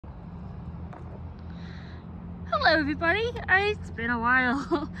Hello everybody, it's been a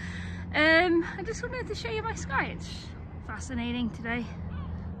while. I just wanted to show you my sky. It's fascinating today.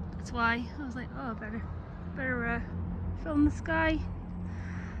 That's why I was like, oh, I better film the sky.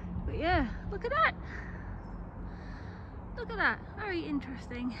 But yeah, look at that. Look at that, very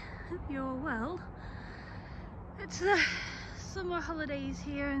interesting. Hope you're all well. It's the summer holidays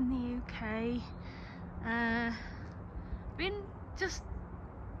here in the UK. Been just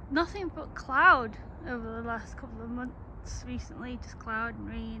nothing but cloud over the last couple of months recently, just cloud and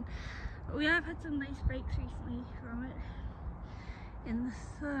rain. But we have had some nice breaks recently from it in the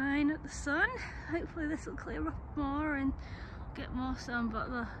sign of the sun. Hopefully this will clear up more and get more sun,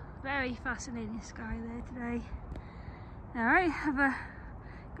 but the very fascinating sky there today. Alright, have a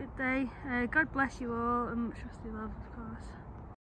good day. God bless you all, and much trusty love, of course.